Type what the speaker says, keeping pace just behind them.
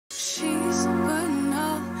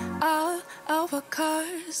our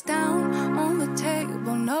cards down on the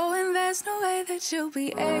table, knowing there's no way that you'll be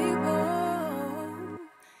able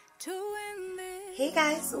to win this. Hey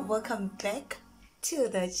guys, welcome back to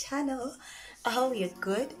the channel. I hope you're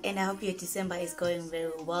good and I hope your December is going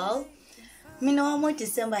very well. My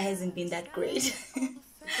December hasn't been that great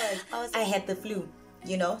because I had the flu,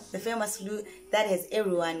 you know, the famous flu that has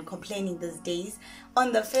everyone complaining these days.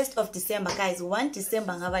 On the 1st of December, guys, 1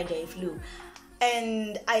 December I flu.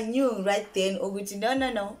 And I knew right then,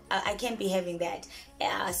 no, I can't be having that.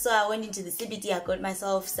 So I went into the CBD, I got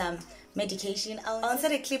myself some medication. I'll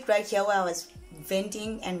insert a clip right here where I was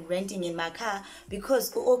venting and ranting in my car because,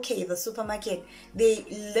 the supermarket, they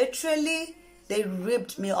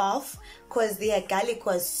ripped me off because their garlic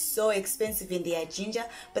was so expensive and their ginger.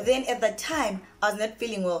 But then at the time, I was not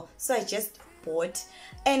feeling well, so I just bought.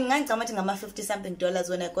 And $50 something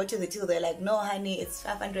when I got to the till, they're like, no honey, it's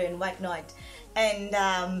 500 and whatnot. And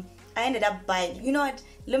I ended up buying, you know what,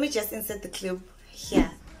 let me just insert the clip here.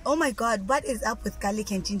 Oh my god, what is up with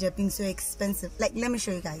garlic and ginger being so expensive? Like, let me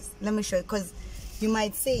show you guys, because you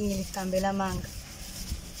might say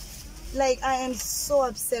like, I am so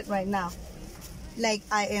upset right now. Like,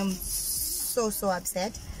 I am so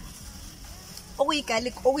upset.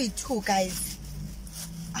 Garlic, two, guys.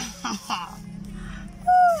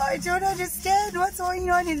 I don't understand what's going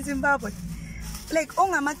on in Zimbabwe. Like,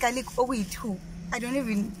 garlic, two. I don't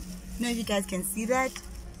even know if you guys can see that.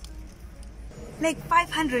 Like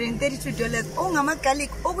 $532.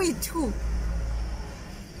 Garlic, two.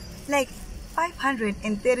 Like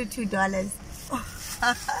 $532.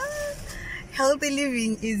 Healthy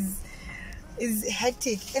living is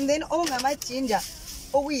hectic. And then ginger,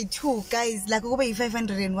 two, guys, like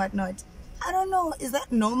 500 and whatnot. I don't know, is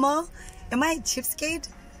that normal? Am I a cheapskate?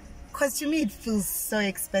 Because to me it feels so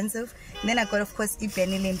expensive. And then I got, of course,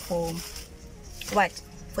 benylin for what?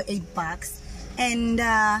 For $8. And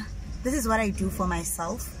this is what I do for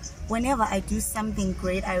myself. Whenever I do something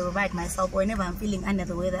great, I reward myself. Whenever I'm feeling under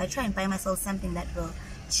the weather, I try and buy myself something that will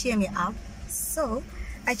cheer me up. So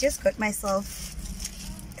I just got myself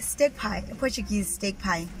a steak pie, a Portuguese steak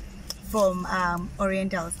pie from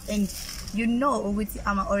Orientals. And you know, with the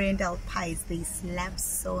Oriental pies, they slap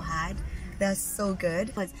so hard. They're so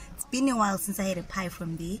good. But it's been a while since I had a pie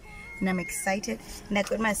from there, and I'm excited. And I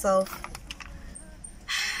got myself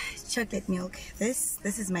chocolate milk. This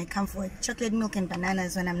is my comfort. Chocolate milk and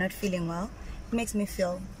bananas when I'm not feeling well. It makes me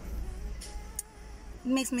feel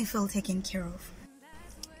taken care of.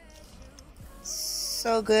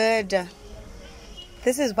 So good.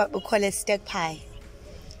 This is what we call a steak pie.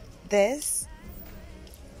 This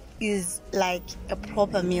is like a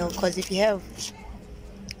proper meal, because if you have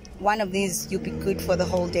one of these, you'll be good for the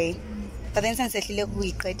whole day. But then since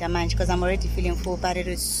we quite a munch, because I'm already feeling full, but it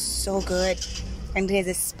is so good and it has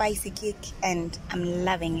a spicy kick and I'm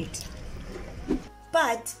loving it.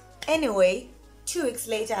 But anyway, 2 weeks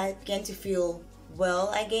later I began to feel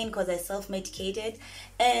well again because I self-medicated,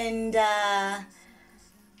 and I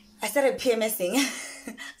started PMSing.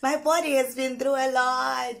 My body has been through a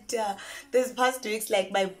lot these past 2 weeks.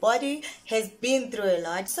 Like, my body has been through a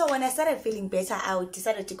lot. So when I started feeling better, I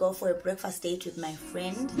decided to go for a breakfast date with my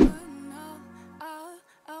friend.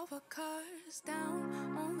 Our cards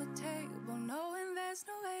down on the table, knowing there's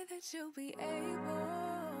no way that you'll be able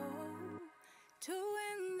to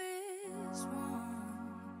win this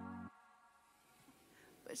one.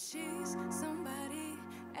 But she's somebody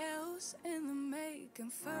else in the making.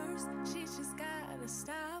 First, she just gotta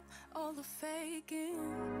stop all the faking,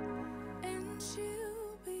 and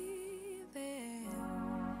she'll be there.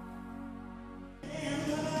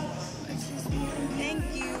 Thank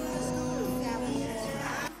you.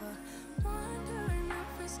 Wondering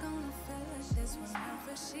if it's gonna feel like this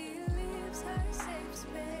whenever she leaves her safe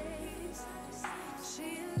space. She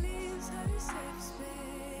leaves her safe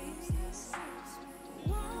space.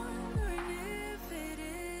 Wondering if it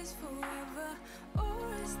is forever, or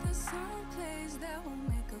is there some place that will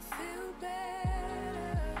make her feel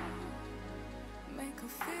better? Make her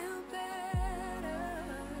feel better.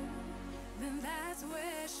 Then that's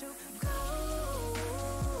where she'll go.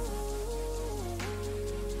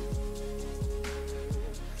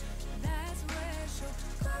 That's where she'll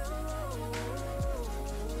go.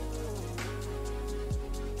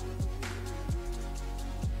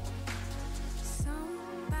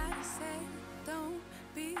 Somebody say, don't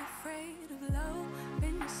be afraid of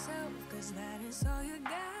loving yourself, 'cause that is all you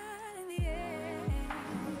got in the end.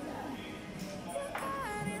 You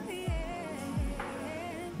got in the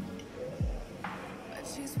end. But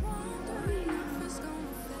she's wondering if it's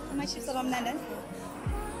gonna feel. How much is the London?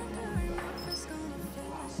 Wondering if it's gonna feel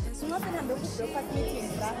like this. I'm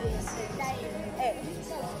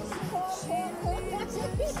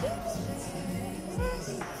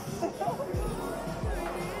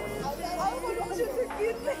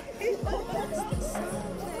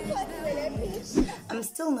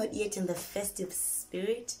still not yet in the festive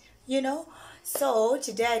spirit, you know. So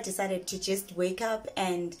today I decided to just wake up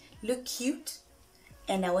and look cute,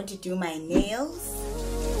 and I want to do my nails.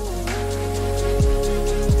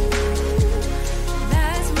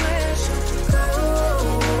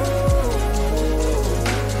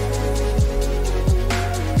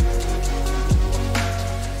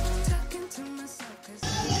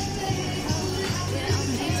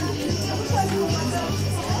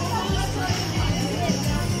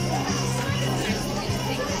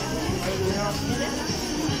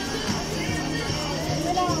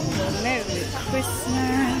 Merry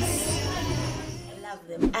Christmas. I love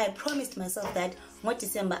them. I promised myself that more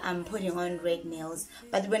December I'm putting on red nails,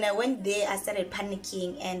 but when I went there I started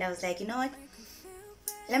panicking and I was like, you know what,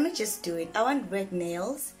 let me just do it. I want red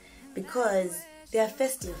nails because they are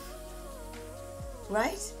festive,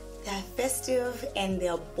 right? They are festive and they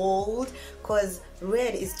are bold, because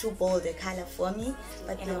red is too bold a color for me.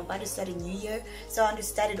 But I'm about to start a new year, so I want to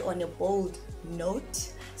start it on a bold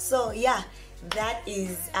note. So yeah, that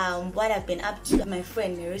is what I've been up to. My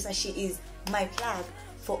friend Marissa, she is my plug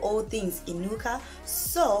for all things Inuka.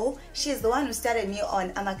 So she's the one who started me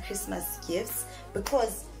on Christmas gifts,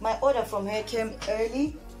 because my order from her came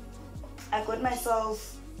early. I got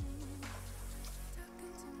myself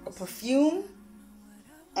a perfume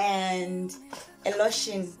and a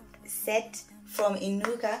lotion set from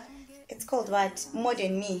Inuka. It's called what? More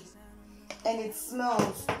Than Me, and it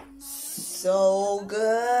smells so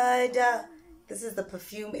good. This is the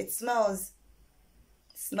perfume. It smells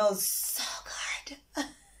so good.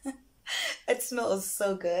 It smells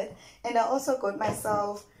so good. And I also got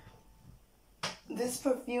myself this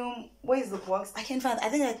perfume. Where is the box? I can't find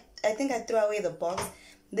it. I think I threw away the box.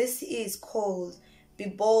 This is called Be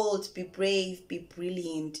Bold, Be Brave, Be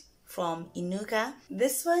Brilliant from Inuka.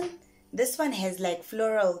 This one has like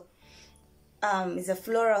floral, is a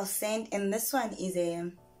floral scent, and this one is a,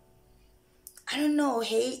 I don't know,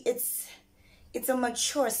 hey, it's a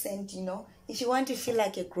mature scent, you know. If you want to feel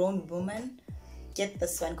like a grown woman, get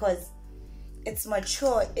this one, because it's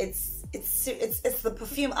mature. It's the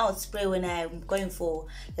perfume I would spray when I'm going for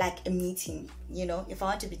like a meeting, you know. If I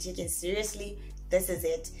want to be taken seriously, this is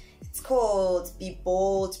it. It's called Be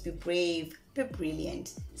Bold, Be Brave, Be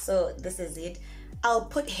Brilliant. So this is it. I'll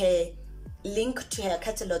put her link to her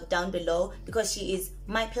catalog down below, because she is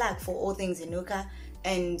my plug for all things Inuka,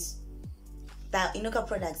 and the Inuka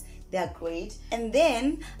products, they are great. And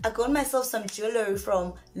then I got myself some jewelry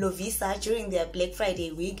from Lovisa during their Black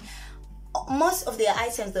Friday week. Most of their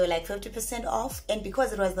items, they were like 50% off, and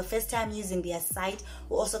because it was the first time using their site,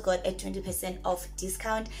 we also got a 20% off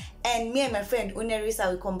discount. And me and my friend Unerisa,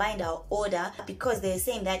 we combined our order, because they're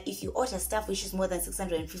saying that if you order stuff which is more than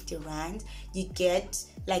 650 rand, you get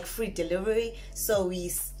like free delivery. So we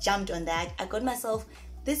jumped on that. I got myself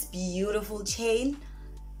this beautiful chain.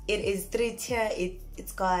 It is 3-tier.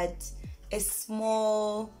 It's got a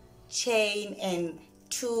small chain and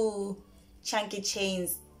 2 chunky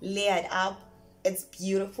chains layered up. It's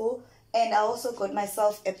beautiful. And I also got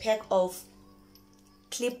myself a pack of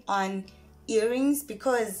clip-on earrings,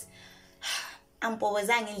 because I'm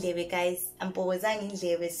powazang in leve, guys. I'm powazang in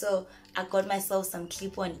leve. So I got myself some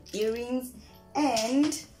clip-on earrings,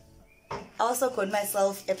 and I also got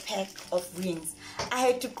myself a pack of rings. I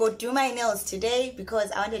had to go do my nails today because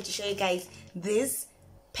I wanted to show you guys this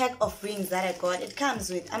pack of rings that I got. It comes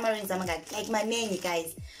with rings. Like my name, you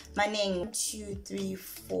guys. My name 2, 3,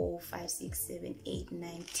 4, 5, 6, 7, 8,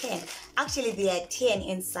 9, 10. Actually, there are 10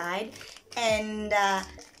 inside, and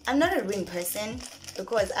I'm not a ring person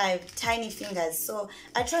because I have tiny fingers, so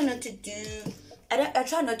I try not to do. I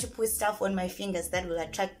try not to put stuff on my fingers that will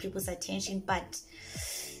attract people's attention, but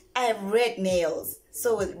I have red nails.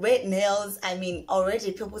 So with red nails, I mean,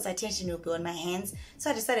 already people's attention will be on my hands. So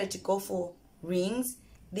I decided to go for rings.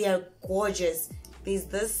 They are gorgeous. There's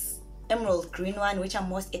this emerald green one, which I'm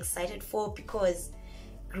most excited for, because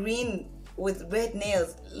green with red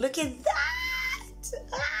nails. Look at that!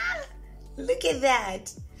 Ah, look at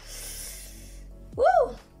that!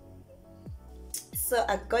 Woo! So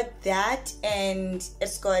I got that, and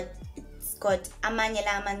it's got amanyela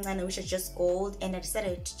amancane, which is just gold, and I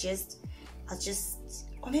decided to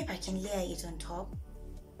or maybe I can layer it on top.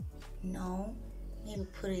 No, maybe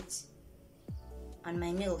put it on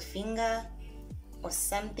my middle finger or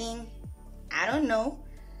something. I don't know.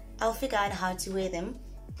 I'll figure out how to wear them.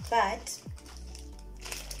 But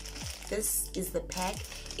this is the pack.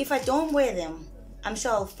 if I don't wear them, I'm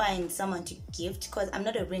sure I'll find someone to gift, because I'm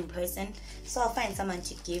not a ring person, so I'll find someone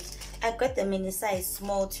to gift. I got them in a size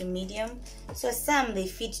small to medium, so some they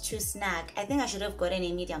fit too snug. I think I should have gotten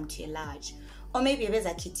a medium to a large, or maybe a bit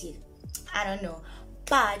kitty, I don't know.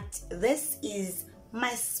 But this is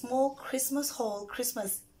my small Christmas haul,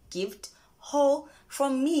 Christmas gift haul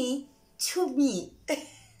from me to me.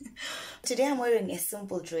 Today I'm wearing a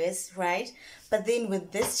simple dress, right? But then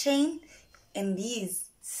with this chain and these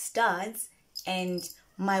studs and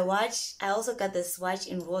my watch, I also got this watch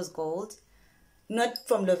in rose gold, not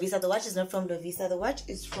from Lovisa. The watch is not from Lovisa. The watch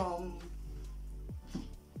is from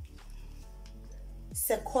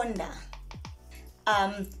Seconda.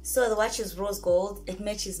 So the watch is rose gold. It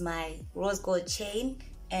matches my rose gold chain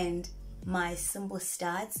and my simple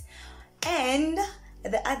studs. And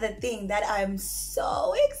the other thing that I'm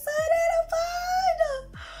so excited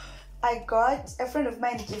about, I got, a friend of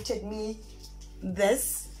mine gifted me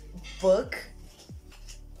this book.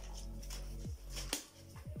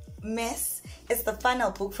 Mess. It's the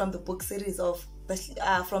final book from the book series of the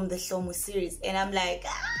from the Hlomi series, and I'm like,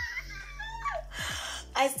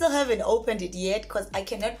 I still haven't opened it yet because I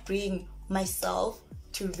cannot bring myself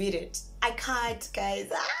to read it. I can't,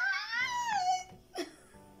 guys.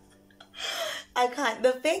 I can't.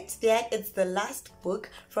 The fact that it's the last book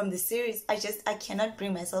from the series, I cannot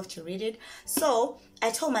bring myself to read it. So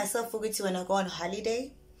I told myself, when I go on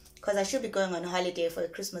holiday, because I should be going on holiday for a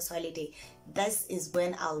Christmas holiday, this is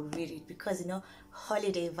when I'll read it, because you know,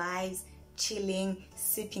 holiday vibes, chilling,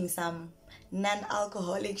 sipping some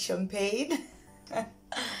non-alcoholic champagne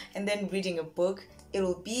and then reading a book, it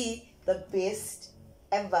will be the best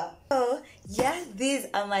ever. So yeah, these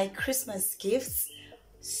are my Christmas gifts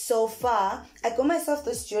so far. I got myself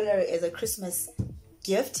this jewelry as a Christmas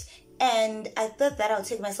gift, and I thought that I'll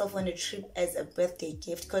take myself on a trip as a birthday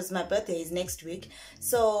gift, because my birthday is next week.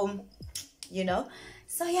 So, you know.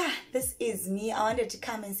 So yeah, this is me. I wanted to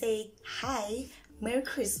come and say hi, Merry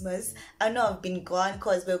Christmas. I know I've been gone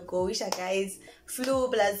because we're Goisha, guys. Flu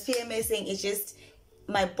plus PMSing. It's just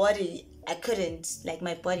my body. I couldn't. Like,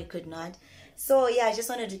 my body could not. So yeah, I just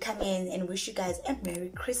wanted to come in and wish you guys a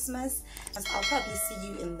Merry Christmas. I'll probably see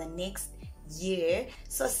you in the next year.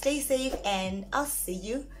 So stay safe, and I'll see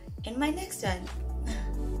you in my next one.